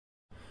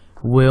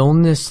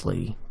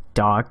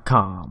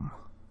willnisley.com.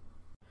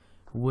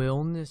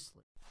 Will Nisley.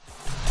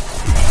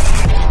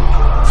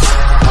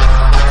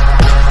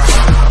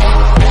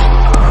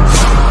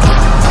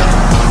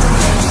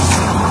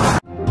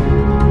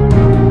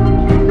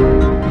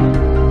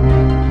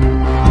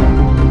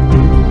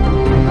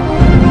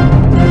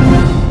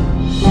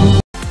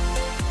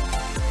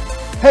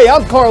 Hey,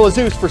 I'm Carl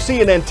Azus for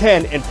CNN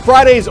 10, and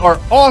Fridays are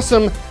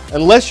awesome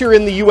unless you're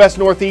in the U.S.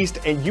 Northeast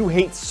and you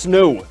hate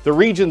snow. The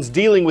region's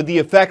dealing with the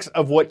effects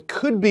of what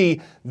could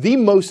be the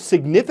most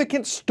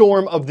significant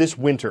storm of this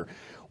winter.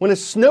 When a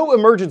snow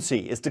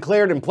emergency is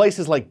declared in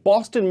places like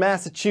Boston,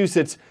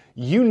 Massachusetts,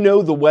 you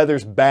know the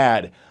weather's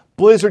bad.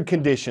 Blizzard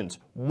conditions,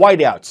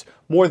 whiteouts,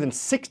 more than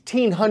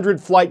 1,600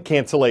 flight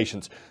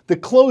cancellations, the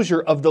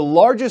closure of the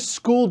largest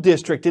school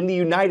district in the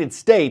United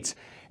States,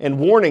 and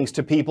warnings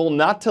to people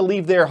not to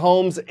leave their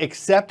homes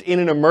except in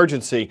an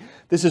emergency.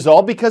 This is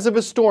all because of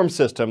a storm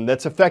system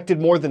that's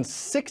affected more than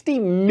 60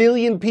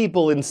 million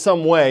people in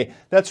some way.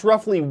 That's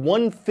roughly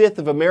 1/5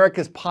 of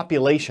America's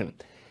population.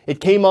 It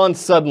came on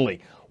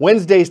suddenly.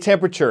 Wednesday's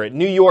temperature at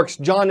New York's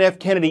John F.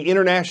 Kennedy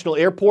International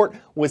Airport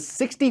was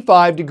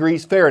 65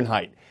 degrees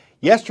Fahrenheit.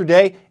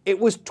 Yesterday, it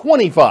was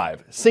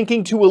 25,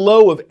 sinking to a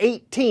low of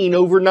 18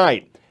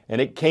 overnight. And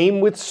it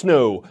came with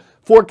snow.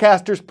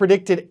 Forecasters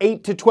predicted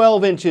 8 to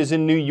 12 inches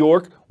in New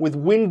York with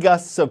wind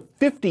gusts of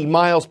 50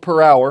 miles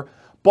per hour.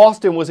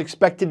 Boston was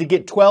expected to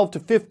get 12 to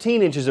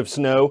 15 inches of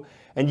snow.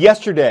 And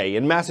yesterday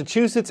in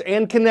Massachusetts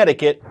and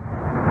Connecticut,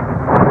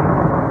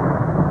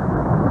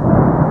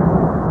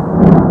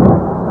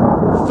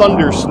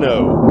 thunder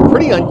snow. A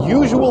pretty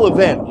unusual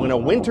event when a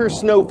winter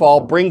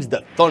snowfall brings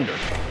the thunder.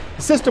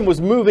 The system was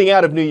moving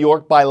out of New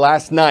York by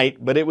last night,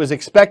 but it was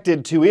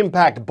expected to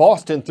impact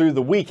Boston through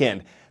the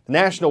weekend. The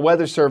National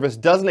Weather Service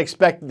doesn't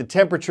expect the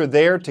temperature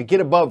there to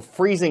get above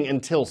freezing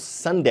until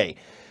Sunday.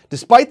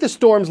 Despite the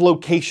storm's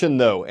location,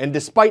 though, and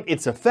despite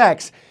its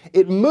effects,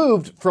 it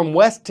moved from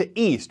west to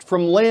east,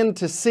 from land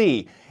to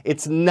sea.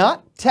 It's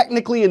not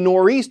technically a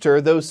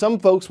nor'easter, though some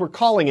folks were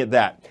calling it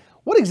that.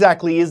 What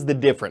exactly is the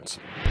difference?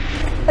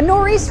 A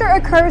nor'easter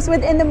occurs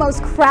within the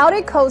most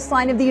crowded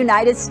coastline of the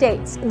United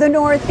States, the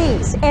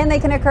Northeast, and they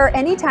can occur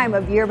any time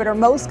of year but are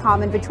most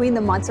common between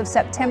the months of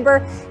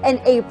September and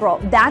April.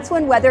 That's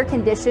when weather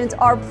conditions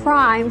are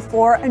prime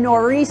for a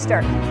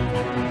nor'easter.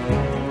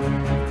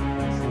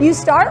 You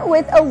start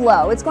with a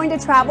low. It's going to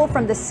travel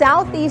from the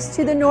southeast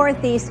to the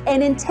northeast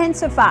and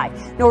intensify.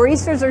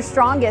 Nor'easters are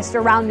strongest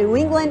around New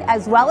England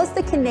as well as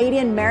the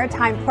Canadian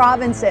maritime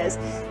provinces.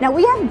 Now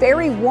we have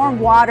very warm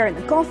water in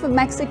the Gulf of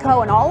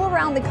Mexico and all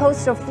around the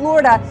coast of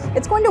Florida.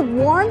 It's going to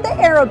warm the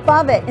air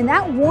above it, and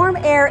that warm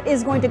air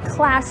is going to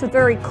clash with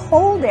very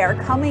cold air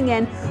coming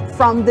in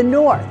from the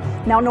north.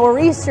 Now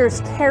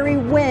nor'easters carry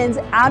winds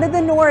out of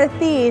the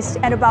northeast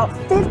at about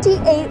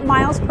 58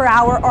 miles per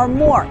hour or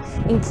more.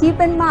 And keep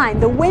in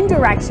mind, the wind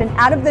direction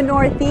out of the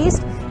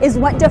northeast is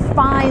what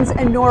defines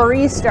a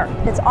nor'easter.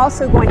 It's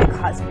also going to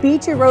cause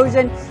beach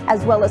erosion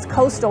as well as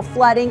coastal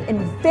flooding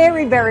and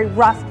very, very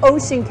rough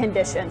ocean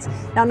conditions.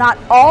 Now, not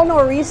all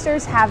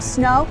nor'easters have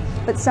snow,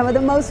 but some of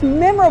the most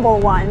memorable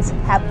ones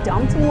have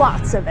dumped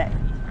lots of it.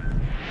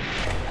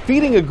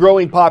 Feeding a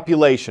growing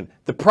population,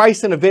 the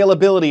price and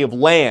availability of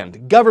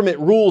land, government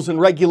rules and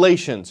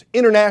regulations,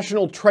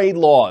 international trade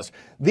laws.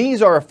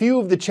 These are a few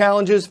of the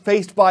challenges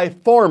faced by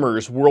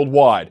farmers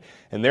worldwide,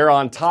 and they're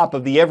on top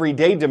of the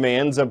everyday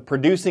demands of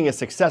producing a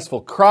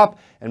successful crop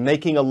and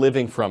making a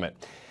living from it.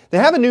 They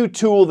have a new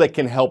tool that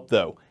can help,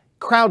 though: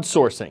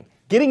 crowdsourcing,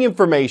 getting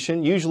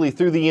information, usually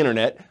through the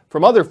internet,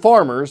 from other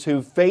farmers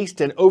who've faced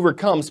and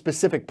overcome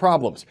specific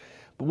problems.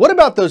 But what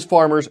about those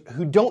farmers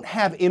who don't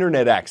have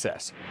internet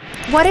access?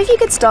 What if you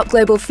could stop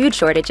global food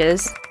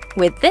shortages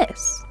with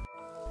this?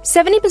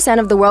 70%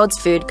 of the world's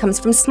food comes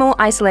from small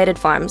isolated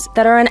farms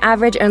that are on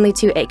average only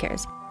 2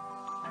 acres,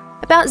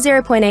 about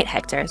 0.8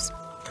 hectares,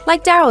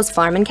 like Daryl's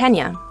farm in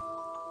Kenya.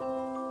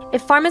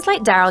 If farmers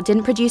like Daryl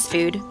didn't produce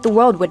food, the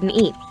world wouldn't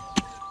eat.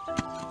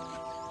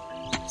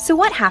 So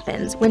what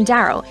happens when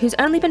Daryl, who's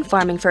only been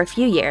farming for a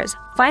few years,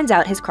 finds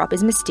out his crop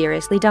is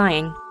mysteriously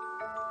dying?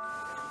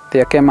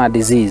 There came a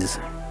disease.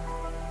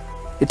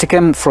 It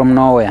came from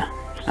nowhere,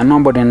 and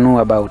nobody knew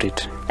about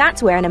it.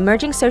 That's where an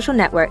emerging social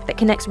network that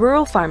connects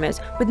rural farmers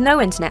with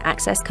no internet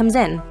access comes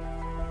in.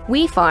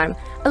 We Farm,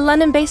 a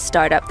London-based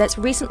startup that's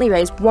recently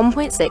raised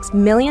 $1.6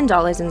 million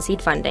in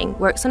seed funding,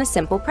 works on a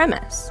simple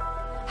premise.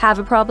 Have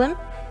a problem?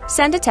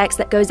 Send a text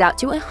that goes out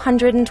to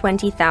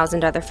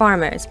 120,000 other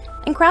farmers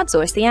and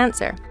crowdsource the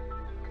answer.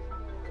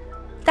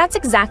 That's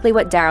exactly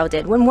what Daryl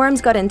did when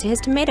worms got into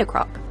his tomato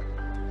crop.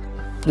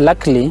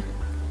 Luckily,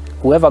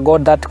 whoever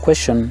got that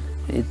question,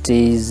 it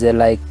is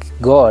like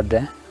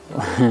God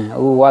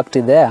who worked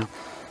there.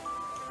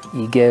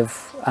 He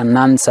gave an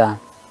answer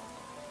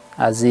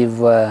as if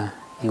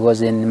he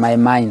was in my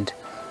mind.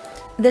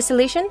 The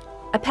solution?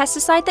 A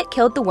pesticide that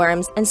killed the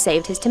worms and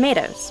saved his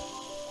tomatoes.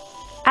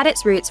 At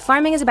its roots,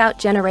 farming is about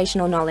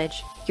generational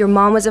knowledge. Your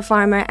mom was a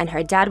farmer and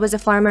her dad was a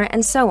farmer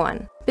and so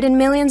on. But in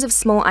millions of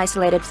small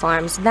isolated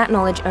farms, that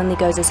knowledge only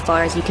goes as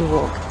far as you can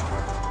walk.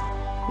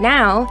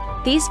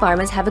 Now, these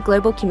farmers have a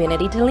global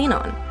community to lean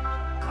on.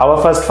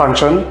 Our first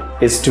function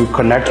is to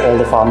connect all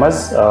the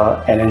farmers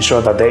and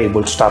ensure that they're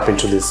able to tap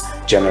into this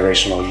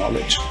generational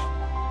knowledge.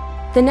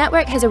 The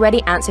network has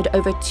already answered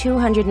over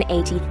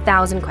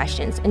 280,000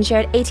 questions and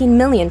shared 18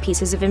 million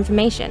pieces of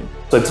information.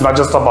 So it's not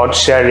just about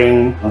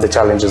sharing the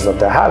challenges that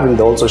they're having,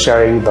 they're also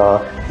sharing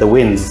the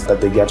wins that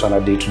they get on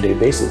a day-to-day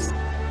basis.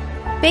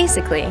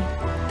 Basically,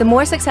 the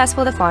more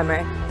successful the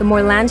farmer, the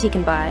more land he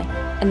can buy,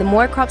 and the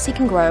more crops he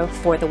can grow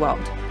for the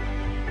world.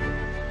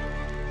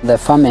 The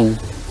farming,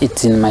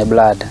 it's in my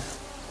blood.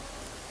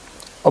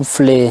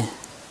 Hopefully,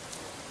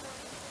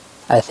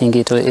 I think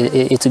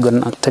it's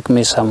gonna take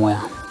me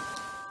somewhere.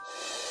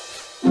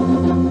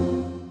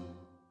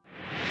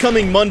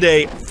 Coming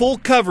Monday, full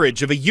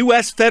coverage of a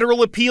U.S.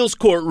 federal appeals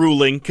court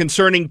ruling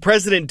concerning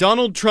President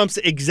Donald Trump's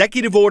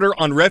executive order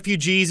on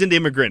refugees and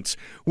immigrants.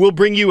 We'll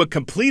bring you a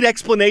complete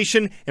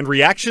explanation and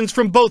reactions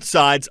from both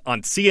sides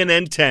on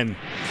CNN 10.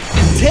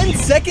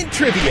 10-second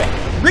trivia.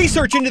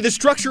 Research into the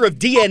structure of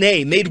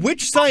DNA made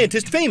which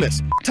scientist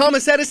famous?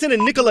 Thomas Edison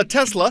and Nikola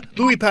Tesla,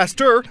 Louis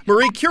Pasteur,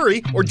 Marie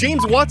Curie, or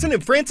James Watson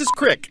and Francis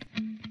Crick?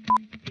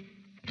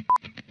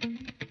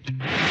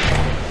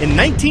 In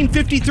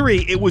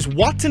 1953, it was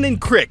Watson and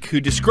Crick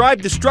who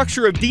described the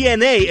structure of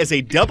DNA as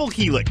a double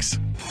helix.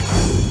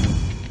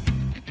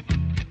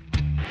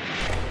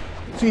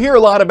 So you hear a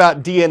lot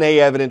about DNA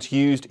evidence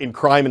used in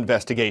crime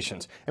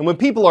investigations. And when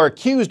people are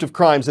accused of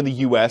crimes in the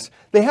U.S.,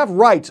 they have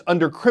rights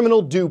under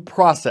criminal due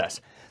process.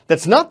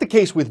 That's not the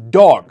case with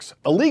dogs.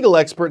 A legal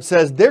expert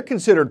says they're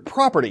considered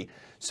property.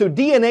 So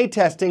DNA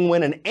testing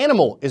when an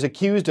animal is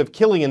accused of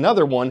killing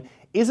another one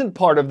isn't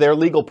part of their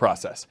legal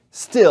process.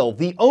 Still,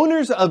 the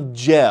owners of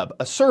Jeb,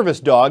 a service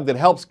dog that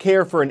helps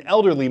care for an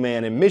elderly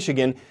man in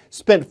Michigan,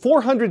 spent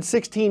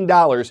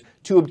 $416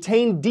 to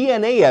obtain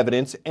DNA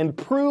evidence and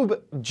prove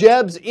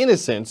Jeb's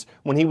innocence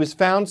when he was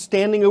found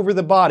standing over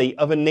the body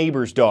of a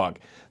neighbor's dog.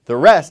 The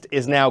rest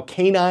is now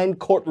canine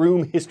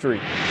courtroom history.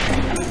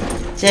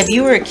 Jeb,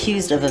 you were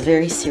accused of a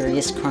very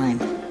serious crime.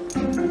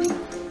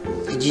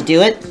 Did you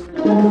do it?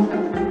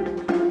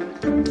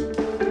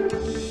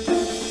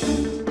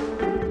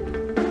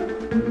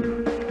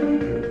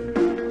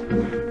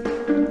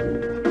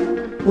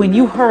 When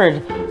you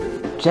heard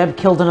Jeb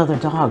killed another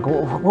dog,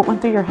 what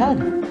went through your head?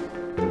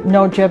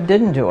 No, Jeb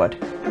didn't do it.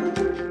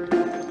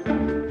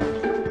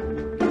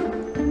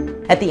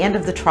 At the end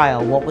of the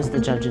trial, what was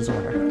the judge's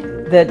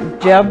order? That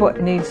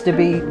Jeb needs to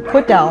be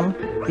put down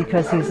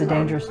because he's a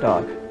dangerous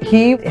dog.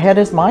 He had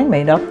his mind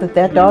made up that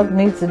that dog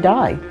needs to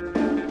die.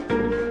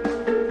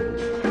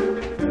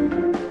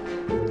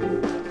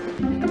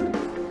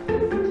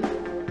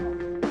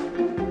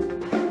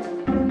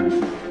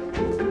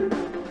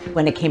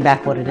 When it came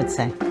back, what did it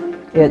say?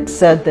 It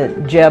said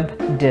that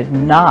Jeb did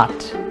not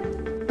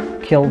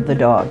kill the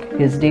dog.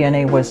 His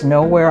DNA was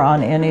nowhere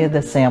on any of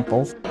the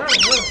samples.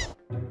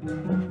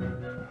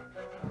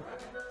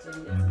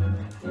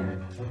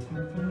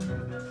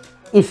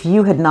 If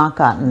you had not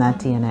gotten that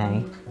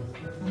DNA,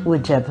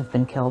 would Jeb have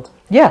been killed?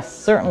 Yes,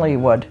 certainly he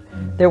would.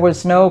 There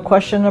was no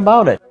question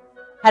about it.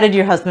 How did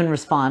your husband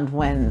respond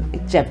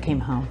when Jeb came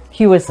home?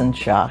 He was in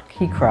shock.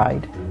 He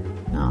cried.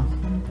 No.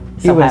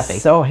 He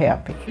was so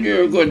happy.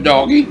 You're a good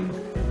doggy.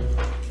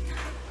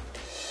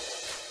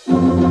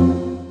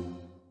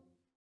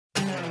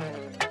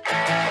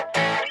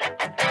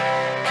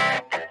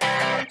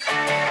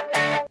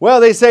 Well,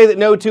 they say that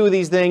no two of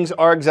these things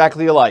are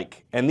exactly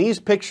alike, and these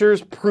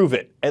pictures prove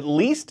it, at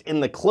least in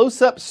the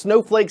close-up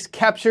snowflakes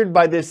captured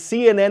by this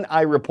CNN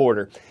eye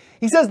reporter.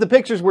 He says the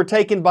pictures were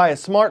taken by a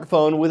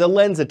smartphone with a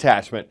lens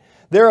attachment.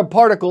 There are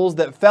particles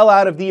that fell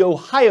out of the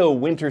Ohio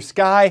winter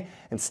sky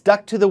and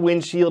stuck to the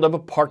windshield of a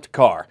parked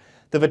car.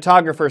 The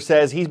photographer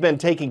says he's been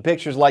taking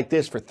pictures like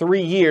this for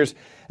 3 years,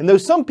 and though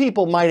some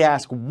people might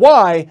ask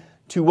why,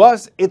 to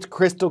us it's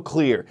crystal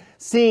clear.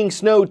 Seeing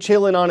snow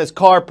chilling on his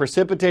car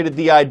precipitated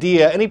the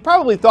idea, and he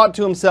probably thought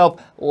to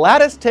himself,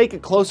 let us take a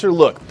closer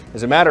look.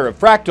 As a matter of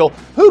fractal,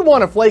 who'd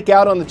want to flake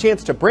out on the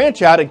chance to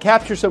branch out and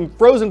capture some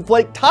frozen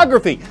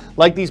flake-tography?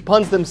 Like these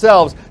puns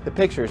themselves, the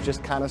pictures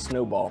just kind of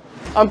snowball.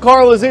 I'm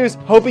Carl Azus,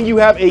 hoping you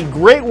have a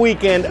great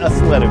weekend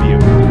ahead of you.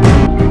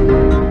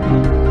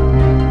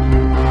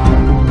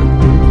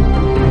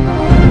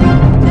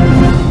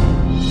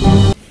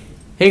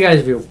 Hey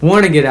guys, if you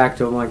want to get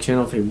active on my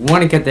channel, if you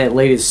want to get that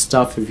latest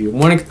stuff, if you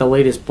want to get the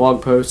latest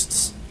blog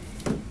posts,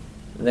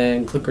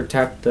 then click or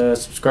tap the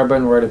subscribe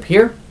button right up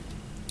here.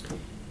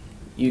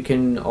 You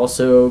can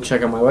also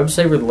check out my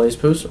website with the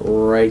latest posts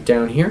right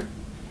down here.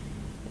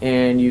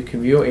 And you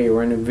can view a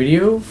random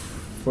video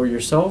for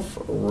yourself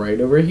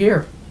right over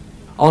here.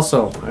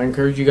 Also, I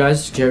encourage you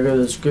guys to check out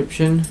the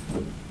description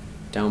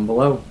down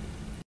below.